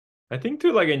I think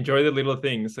to like enjoy the little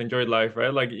things, enjoy life,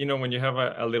 right? Like, when you have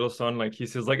a little son, like he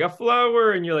sees like a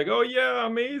flower and you're like, oh yeah,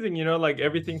 amazing. Like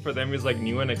everything for them is like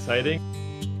new and exciting.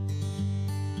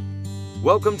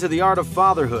 Welcome to The Art of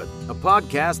Fatherhood, a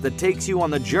podcast that takes you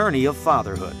on the journey of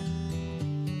fatherhood.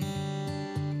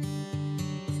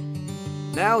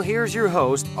 Now here's your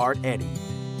host, Art Eddy.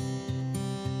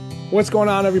 What's going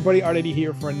on, everybody? Art Eddy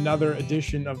here for another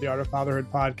edition of the Art of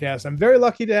Fatherhood podcast. I'm very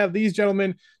lucky to have these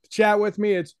gentlemen to chat with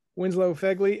me. It's Winslow,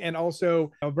 Fegley, and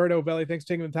also Alberto, Belli. Thanks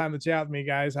for taking the time to chat with me,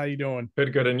 guys. How you doing?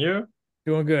 Good, good. And you?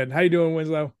 Doing good. How you doing,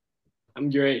 Winslow? I'm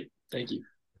great. Thank you.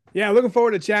 Yeah, looking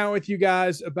forward to chatting with you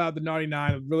guys about the Naughty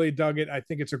Nine. I really dug it. I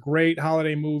think it's a great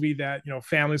holiday movie that,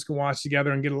 families can watch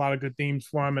together and get a lot of good themes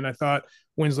from. And I thought,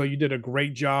 Winslow, you did a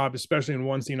great job, especially in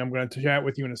one scene I'm going to chat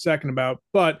with you in a second about.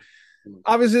 But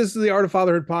obviously, this is the Art of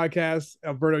Fatherhood podcast.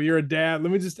 Alberto, you're a dad.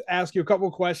 Let me just ask you a couple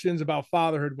of questions about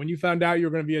fatherhood. When you found out you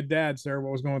were going to be a dad, sir,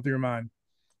 what was going through your mind?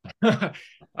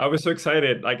 I was so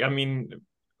excited. I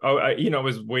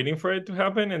was waiting for it to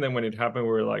happen. And then when it happened,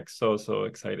 we were like so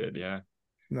excited. Yeah.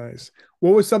 Nice.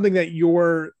 What was something that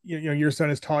your son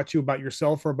has taught you about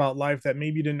yourself or about life that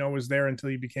maybe you didn't know was there until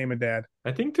you became a dad?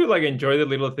 I think to like enjoy the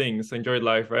little things, enjoy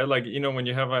life, right? Like, when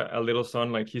you have a little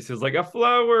son, like he sees like a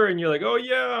flower and you're like, oh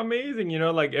yeah, amazing.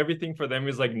 Like everything for them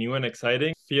is like new and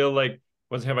exciting. Feel like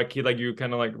once you have a kid, like you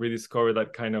kind of like rediscover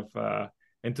that kind of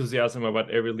enthusiasm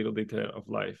about every little detail of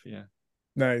life. Yeah.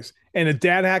 Nice. And a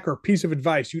dad hack or piece of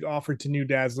advice you'd offer to new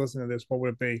dads listening to this, what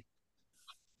would it be?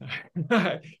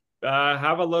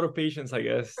 Have a lot of patience, I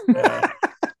guess.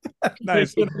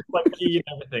 Nice. Like key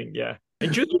and everything, yeah.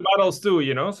 And choose your battles too,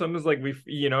 Sometimes like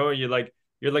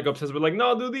you're like obsessed with like,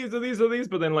 no, do these, do these, do these,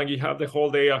 but then like you have the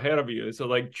whole day ahead of you. So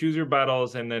like choose your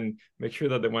battles and then make sure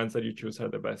that the ones that you choose are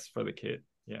the best for the kid.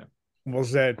 Yeah. Well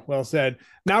said. Well said.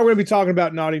 Now we're going to be talking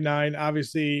about Naughty Nine.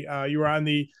 Obviously, you were on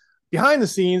the behind the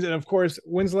scenes, and of course,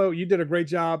 Winslow, you did a great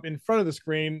job in front of the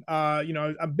screen.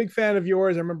 I'm a big fan of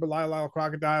yours. I remember Lyle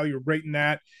Crocodile. You were great in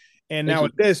that. And now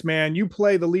with this, man, you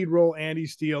play the lead role, Andy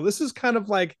Steele. This is kind of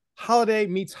like holiday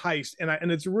meets heist, and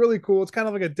it's really cool. It's kind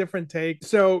of like a different take.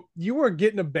 So you were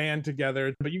getting a band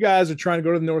together, but you guys are trying to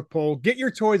go to the North Pole, get your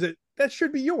toys that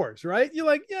should be yours, right? You're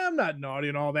like, yeah, I'm not naughty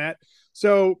and all that.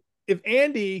 So if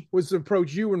Andy was to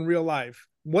approach you in real life,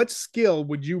 what skill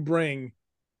would you bring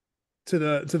to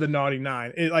the Naughty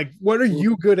Nine? Like, what are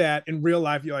you good at in real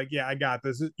life? You're like, yeah, I got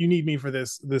this. You need me for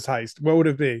this heist. What would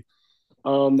it be?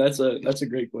 That's a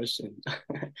great question.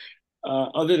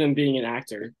 Other than being an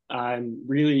actor, I'm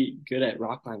really good at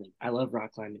rock climbing. I love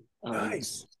rock climbing.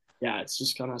 Nice. Yeah, it's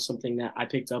just kind of something that I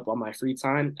picked up on my free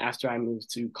time after I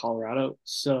moved to Colorado.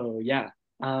 So yeah,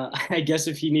 I guess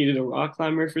if you needed a rock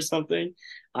climber for something,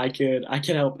 I could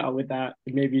help out with that.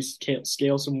 Maybe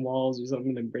scale some walls or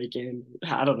something and break in.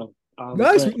 I don't know.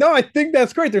 Nice. No, I think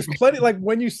that's great. There's plenty. Like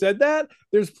when you said that,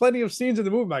 there's plenty of scenes in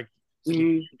the movie. Like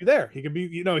he could be there. He could be,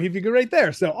 he'd be right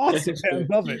there. So awesome. Man.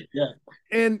 I love it. Yeah.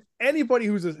 And anybody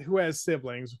who has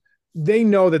siblings, they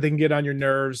know that they can get on your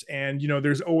nerves. And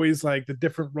there's always like the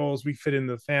different roles we fit in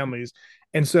the families.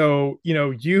 And so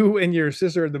you and your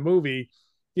sister in the movie,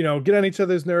 get on each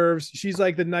other's nerves. She's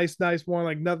like the nice one,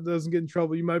 like nothing doesn't get in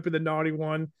trouble. You might be the naughty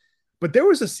one. But there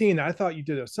was a scene that I thought you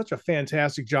did such a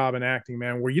fantastic job in acting,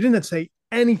 man, where you didn't say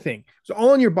anything. It was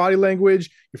all in your body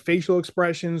language, your facial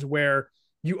expressions, where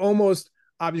you almost,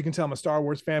 obviously you can tell I'm a Star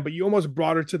Wars fan, but you almost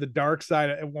brought her to the dark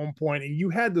side at one point, and you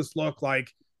had this look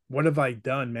like, what have I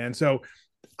done, man? So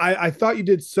I thought you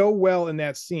did so well in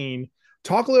that scene.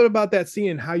 Talk a little about that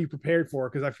scene and how you prepared for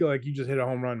it, because I feel like you just hit a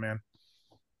home run, man.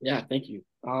 Yeah, thank you.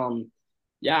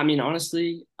 Yeah, I mean,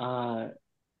 honestly,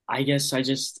 I guess I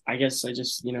just, got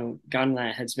in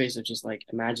that headspace of just like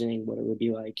imagining what it would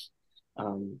be like,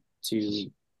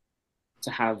 to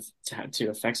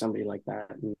to affect somebody like that.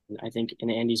 And I think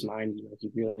in Andy's mind, he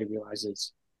really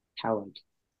realizes how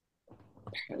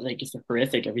it's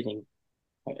horrific everything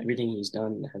he's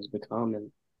done has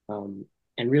become,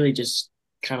 and really just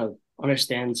kind of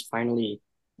understands finally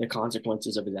the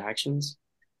consequences of his actions.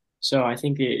 So I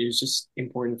think it was just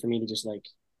important for me to just like,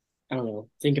 I don't know,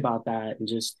 think about that and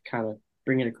just kind of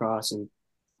bring it across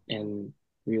and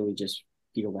really just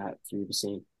feel that through the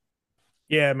scene.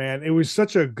 Yeah, man, it was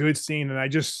such a good scene, and I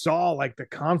just saw like the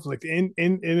conflict in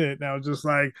it, and I was just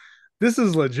like, "This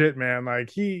is legit, man!" Like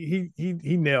he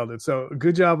nailed it. So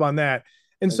good job on that.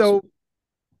 And so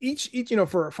each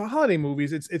for holiday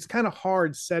movies, it's kind of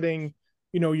hard setting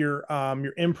your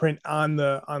imprint on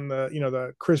the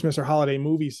the Christmas or holiday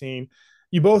movie scene.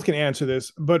 You both can answer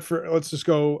this, but let's just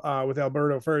go with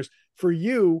Alberto first. For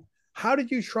you, how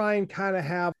did you try and kind of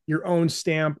have your own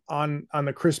stamp on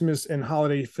the Christmas and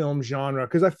holiday film genre?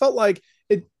 Because I felt like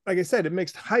like I said, it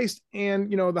mixed heist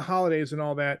and the holidays and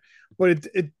all that, but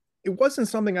it wasn't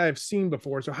something I've seen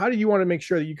before. So how do you want to make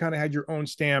sure that you kind of had your own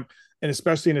stamp, and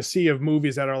especially in a sea of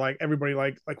movies that are like everybody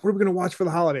like what are we going to watch for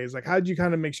the holidays? Like how did you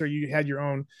kind of make sure you had your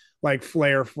own like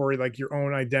flair for like your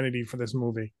own identity for this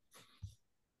movie?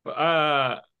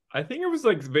 I think it was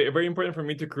like very important for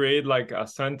me to create like a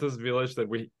Santa's village that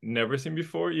we never seen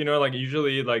before. Like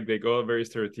usually like they go very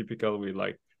stereotypical with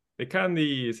like the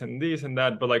candies and this and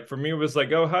that. But like for me, it was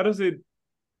like, oh, how does it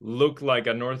look like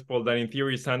a North Pole that in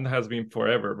theory Santa has been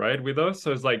forever, right, with us?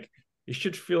 So it's like it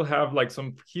should feel have like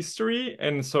some history.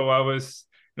 And so I was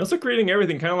and also creating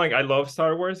everything kind of like I love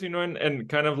Star Wars, and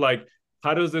kind of like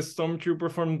how does this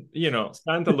stormtrooper from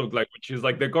Santa look like, which is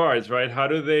like the guards, right? How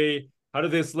do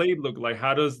the slate look like?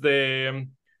 How does the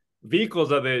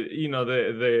vehicles are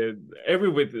the every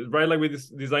with right, like we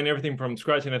design everything from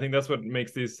scratch, and I think that's what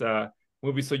makes this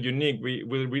movie so unique. We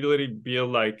really build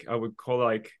like I would call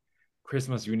like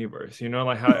Christmas universe,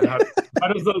 like how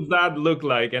does that look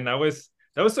like? And that was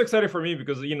so excited for me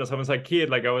because someone's like kid,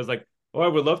 like I was like, oh, I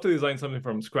would love to design something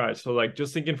from scratch. So like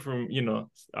just thinking from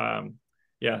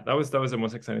yeah, that was the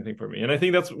most exciting thing for me, and I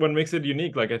think that's what makes it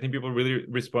unique. Like I think people really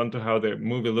respond to how the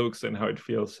movie looks and how it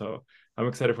feels. So I'm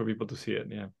excited for people to see it.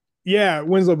 Yeah. Yeah,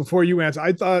 Winslow, before you answer,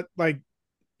 I thought like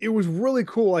it was really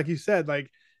cool, like you said, like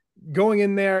going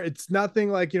in there, it's nothing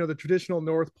like the traditional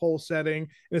North Pole setting,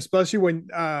 and especially when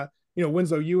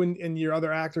Winslow, you and your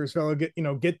other actors fellow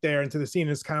get there into the scene.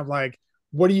 It's kind of like,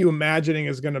 what are you imagining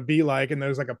is going to be like? And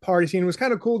there's like a party scene. It was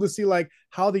kind of cool to see like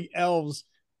how the elves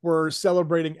were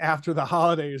celebrating after the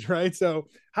holidays, right? So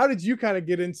how did you kind of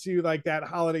get into like that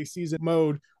holiday season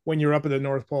mode when you're up at the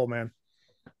North Pole, man?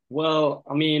 Well,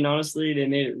 I mean, honestly, they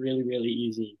made it really, really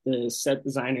easy. The set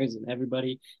designers and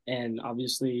everybody, and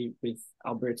obviously with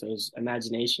Alberto's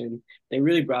imagination, they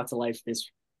really brought to life this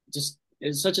just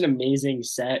it's such an amazing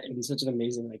set and such an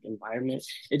amazing like environment.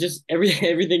 It just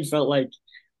everything felt like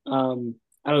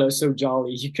I don't know, so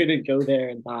jolly. You couldn't go there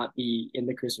and not be in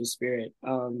the Christmas spirit.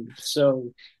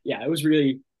 So yeah, it was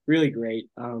really, really great.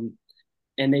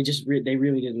 And they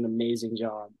really did an amazing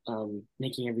job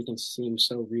making everything seem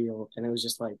so real. And it was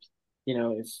just like,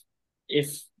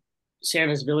 if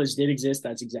Santa's village did exist,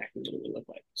 that's exactly what it would look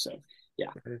like. So yeah.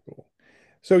 Very cool.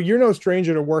 So you're no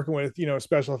stranger to working with,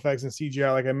 special effects and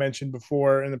CGI, like I mentioned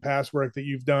before in the past work that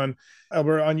you've done.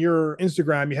 Albert, on your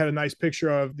Instagram, you had a nice picture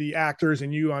of the actors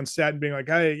and you on set and being like,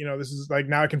 hey, this is like,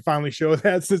 now I can finally show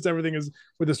that since everything is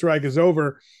with the strike is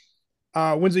over.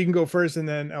 Winslow, you can go first, and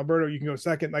then Alberto, you can go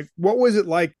second. Like, what was it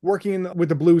like working with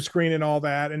the blue screen and all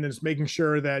that, and just making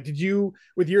sure that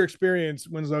with your experience,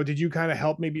 Winslow, did you kind of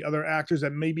help maybe other actors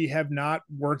that maybe have not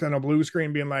worked on a blue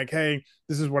screen, being like, hey,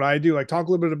 this is what I do? Like, talk a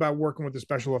little bit about working with the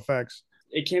special effects.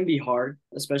 It can be hard,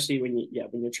 especially when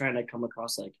you're trying to come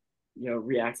across like,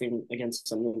 reacting against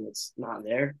something that's not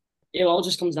there. It all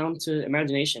just comes down to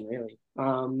imagination, really.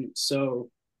 So,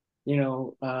 you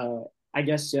know, I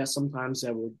guess yeah, sometimes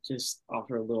I would just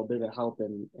offer a little bit of help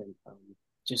and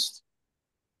just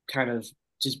kind of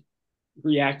just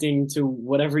reacting to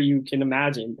whatever you can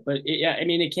imagine. But yeah, I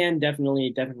mean, it can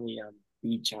definitely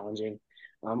be challenging.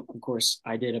 Of course,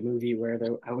 I did a movie where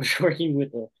I was working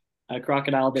with a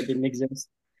crocodile that didn't exist.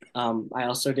 I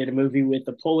also did a movie with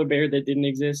a polar bear that didn't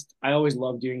exist. I always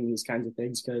love doing these kinds of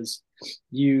things because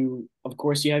of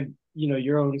course, you have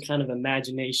your own kind of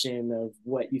imagination of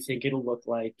what you think it'll look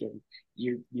like, and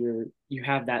you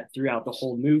have that throughout the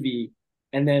whole movie.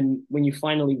 And then when you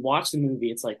finally watch the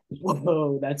movie, it's like,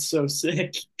 whoa, that's so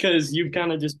sick because you've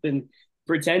kind of just been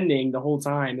pretending the whole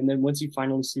time. And then once you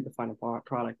finally see the final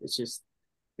product, it's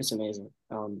amazing.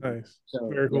 Nice. So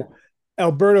Very yeah. cool.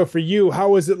 Alberto, for you, how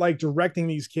was it like directing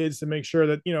these kids to make sure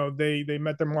that they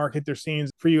met their mark, hit their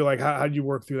scenes? For you, like how did you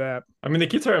work through that? I mean, the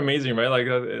kids are amazing, right?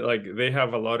 Like they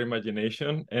have a lot of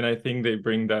imagination, and I think they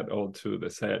bring that all to the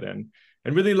set. And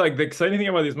really, like the exciting thing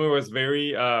about this movie was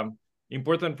very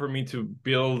important for me to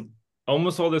build.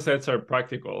 Almost all the sets are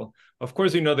practical. Of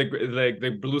course,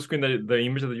 the blue screen, the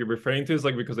image that you're referring to is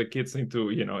like because the kids need to,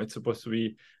 it's supposed to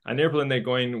be an airplane. They're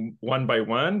going one by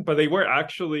one, but they were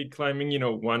actually climbing,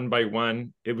 one by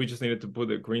one. We just needed to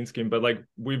put a green screen. But like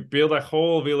we built a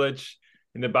whole village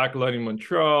in the backlot in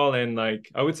Montreal, and like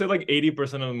I would say like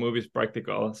 80% of the movie is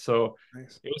practical. So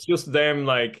Nice. it was just them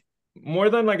like more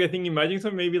than like I think imagining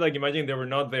some maybe like imagining they were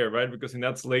not there, right? Because in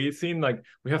that slate scene, like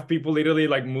we have people literally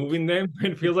like moving them.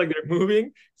 It feels like they're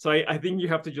moving. So I think you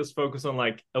have to just focus on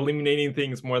like eliminating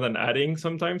things more than adding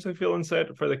sometimes, I feel, on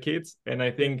set for the kids. And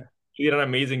I think he did an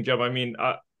amazing job. I mean,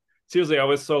 seriously, I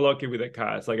was so lucky with the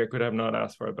cast. Like I could have not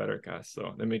asked for a better cast.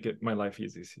 So they make it my life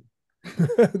easy.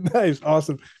 Nice,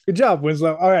 awesome, good job,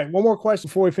 Winslow. All right, one more question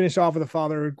before we finish off with a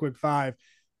fatherhood quick five.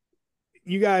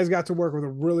 You guys got to work with a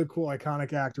really cool,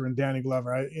 iconic actor in Danny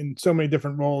Glover, right? In so many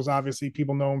different roles. Obviously,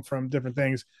 people know him from different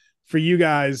things. For you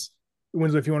guys,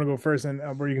 Winslow, if you want to go first, and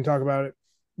where you can talk about it,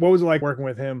 what was it like working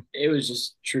with him? It was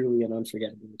just truly an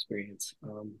unforgettable experience.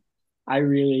 I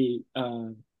really,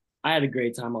 I had a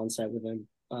great time on set with him.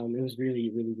 It was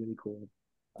really, really, really cool.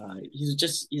 He's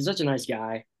such a nice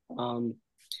guy. Um,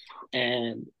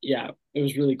 and yeah, it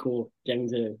was really cool getting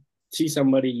to see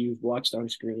somebody you've watched on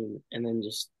screen and then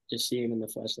just see him in the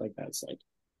flesh like that. It's like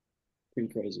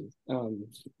pretty crazy.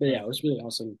 But yeah, it was really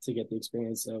awesome to get the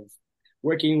experience of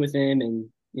working with him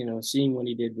and seeing what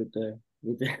he did with the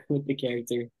with the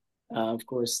character. Of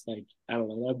course, like I don't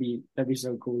know, that'd be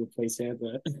so cool to play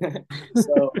Santa.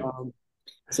 so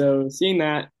so seeing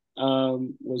that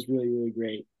was really really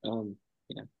great.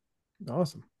 Yeah.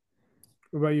 Awesome.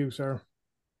 What about you, sir?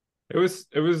 It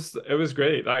was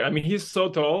great. I mean, he's so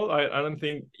tall. I don't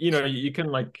think you can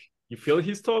like you feel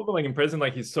he's tall, but like in person,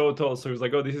 like he's so tall. So it was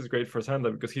like, oh, this is great for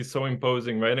Santa because he's so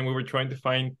imposing, right? And we were trying to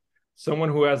find someone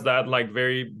who has that like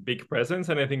very big presence,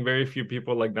 and I think very few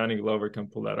people like Danny Glover can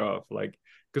pull that off. Like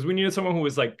because we needed someone who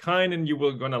was like kind and you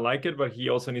were gonna like it, but he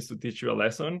also needs to teach you a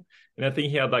lesson. And I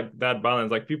think he had like that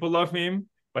balance. Like people love him,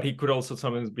 but he could also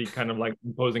sometimes be kind of like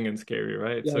imposing and scary,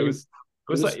 right? Yeah, So it it was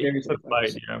was like it scary was a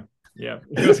fight, sometimes. yeah. Yeah.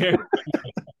 It was scary.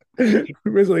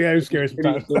 Winslow, yeah, who's scary Pretty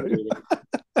sometimes.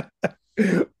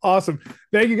 intimidating. Awesome.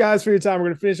 Thank you guys for your time. We're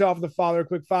going to finish off with the father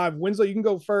quick five. Winslow, you can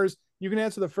go first. You can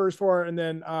answer the first four, and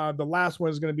then the last one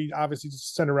is going to be obviously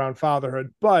just centered around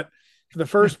fatherhood. But for the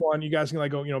first one, you guys can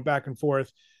like go, back and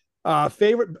forth.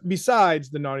 Favorite besides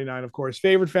the Naughty Nine, of course.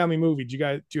 Favorite family movie?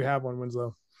 Do you have one,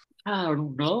 Winslow? I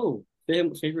don't know.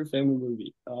 Favorite family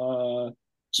movie.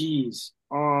 Geez.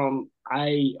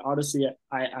 I honestly,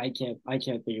 I can't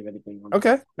think of anything on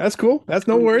Okay, that's cool. That's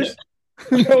no it. worries.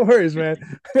 No worries, man.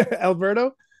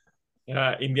 Alberto.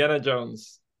 Indiana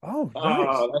Jones. Oh, nice,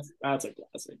 Oh, that's a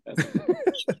classic. That's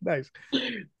a nice.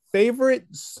 Favorite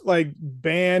like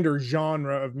band or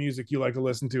genre of music you like to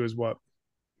listen to is what?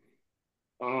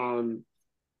 um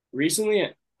recently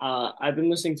I've been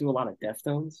listening to a lot of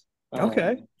Deftones.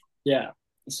 Okay. Yeah.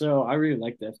 So I really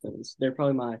like Deftones. They're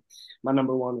probably my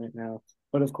number one right now.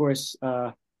 But of course,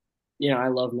 I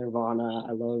love Nirvana.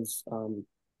 I love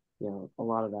a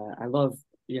lot of that. I love,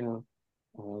 you know,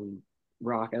 um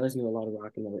rock. I listen to a lot of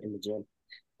rock in the gym.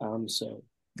 So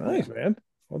yeah. Nice, man.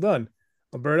 Well done.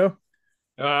 Alberto.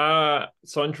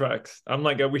 Soundtracks. I'm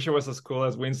like, I wish I was as cool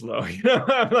as Winslow.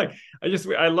 I'm like,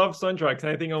 I love soundtracks, and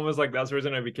I think almost like that's the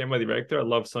reason I became a director. I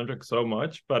love soundtracks so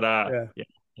much, but Yeah. yeah,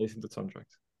 I listen to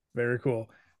soundtracks. Very cool.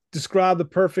 Describe the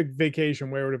perfect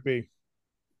vacation. Where would it be?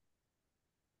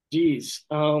 Geez,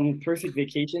 perfect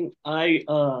vacation. I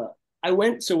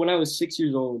went so when I was 6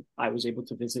 years old, I was able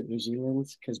to visit New Zealand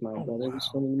because my Oh, brother was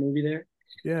wow. filming the movie there.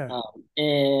 Yeah.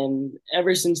 And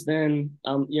ever since then,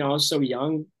 I was so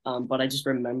young, but I just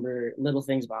remember little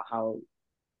things about how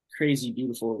crazy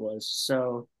beautiful it was.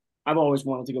 So I've always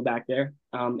wanted to go back there.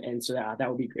 And so that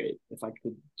would be great if I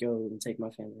could go and take my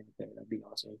family out there. That'd be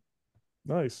awesome.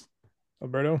 Nice.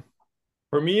 Alberto.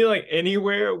 For me, like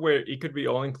anywhere where it could be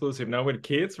all inclusive. Now with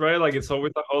kids, right? Like it's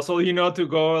always a hustle, to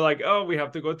go like, oh, we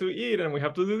have to go to eat and we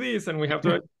have to do this and we have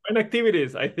to find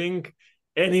activities. I think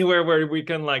anywhere where we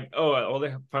can like, oh, all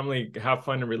the family have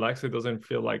fun and relax. It doesn't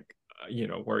feel like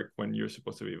work when you're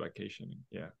supposed to be vacationing.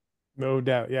 Yeah. No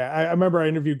doubt. Yeah. I remember I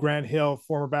interviewed Grant Hill,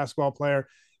 former basketball player.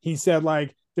 He said,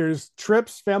 like, there's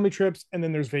trips, family trips, and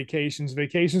then there's vacations.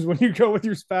 Vacations when you go with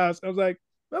your spouse. I was like,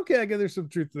 okay, I guess there's some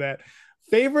truth to that.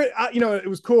 Favorite, it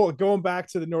was cool going back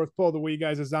to the North Pole, the way you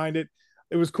guys designed it.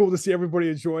 It was cool to see everybody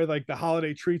enjoy like the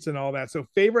holiday treats and all that. So,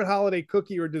 favorite holiday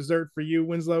cookie or dessert for you,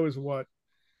 Winslow, is what?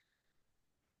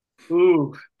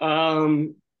 Ooh,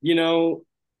 you know,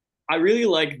 I really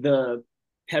like the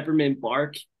peppermint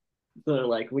bark, the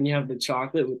like when you have the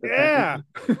chocolate with the peppermint.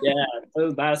 Yeah.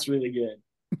 Yeah, that's really good.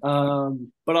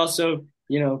 But also,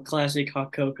 classic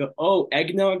hot cocoa. Oh,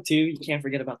 eggnog too. You can't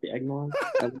forget about the eggnog.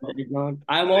 I love eggnog.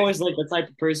 I'm Nice. always like the type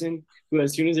of person who,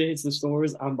 as soon as it hits the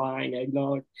stores, I'm buying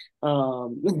eggnog.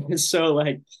 So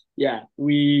like, yeah,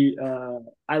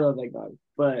 I love eggnog,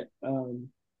 but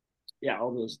yeah,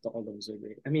 all those are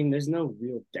great. I mean, there's no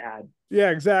real dad. Yeah,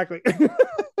 exactly.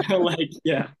 Like,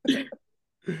 yeah.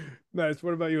 Nice.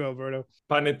 What about you, Alberto?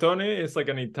 Panettone is like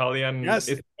an Italian. Yes.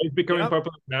 It's becoming Yep.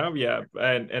 popular now, yeah.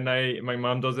 And my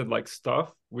mom does it like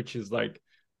stuff, which is like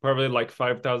probably like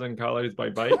 5,000 calories by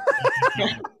bite.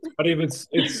 But if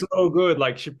it's so good,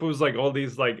 like she puts like all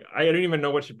these like I don't even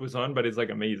know what she puts on, but it's like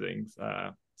amazing.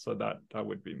 So that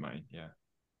would be mine, yeah.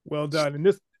 Well done. And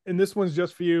And this one's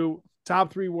just for you.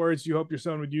 Top 3 words you hope your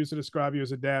son would use to describe you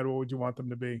as a dad. What would you want them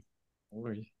to be?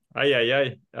 Oy. Ay,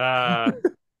 ay,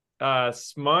 ay.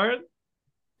 Smart,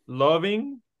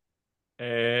 loving,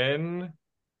 and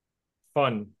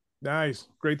fun. Nice.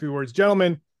 Great 3 words.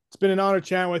 Gentlemen, it's been an honor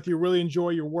chatting with you. Really enjoy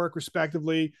your work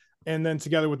respectively. And then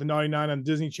together with the Naughty Nine on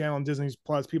Disney Channel and Disney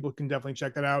Plus, people can definitely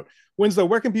check that out. Winslow,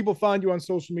 where can people find you on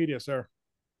social media, sir?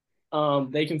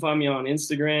 They can find me on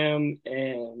Instagram,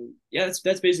 and yeah,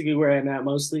 that's basically where I'm at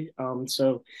mostly.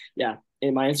 So yeah,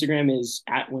 and my Instagram is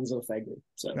at Winslow Fegley.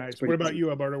 So nice. What about you,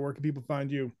 Alberto? Where can people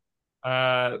find you?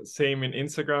 Same in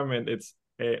Instagram, and it's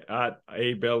at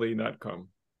abelli.com.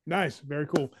 Nice. Very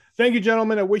cool. Thank you,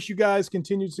 gentlemen. I wish you guys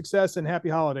continued success and happy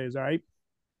holidays. All right.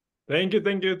 Thank you.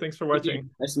 Thanks for watching.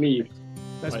 Nice to meet you.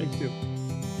 Nice to meet you too.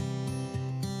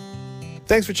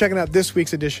 Thanks for checking out this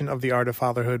week's edition of the Art of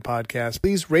Fatherhood podcast.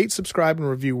 Please rate, subscribe, and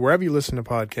review wherever you listen to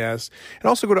podcasts. And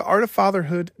also go to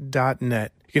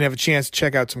artoffatherhood.net. You can have a chance to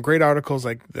check out some great articles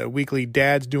like the weekly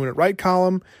Dad's Doing It Right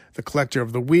column, the Collector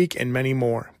of the Week, and many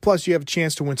more. Plus, you have a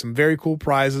chance to win some very cool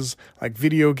prizes like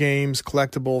video games,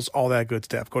 collectibles, all that good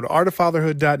stuff. Go to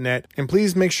artoffatherhood.net, and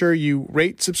please make sure you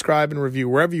rate, subscribe, and review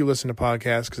wherever you listen to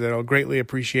podcasts, because I'll greatly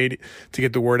appreciate it to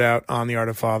get the word out on the Art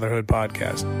of Fatherhood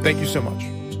podcast. Thank you so much.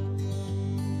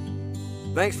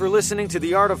 Thanks for listening to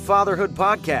the Art of Fatherhood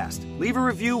podcast. Leave a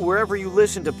review wherever you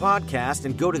listen to podcasts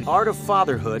and go to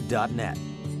artoffatherhood.net.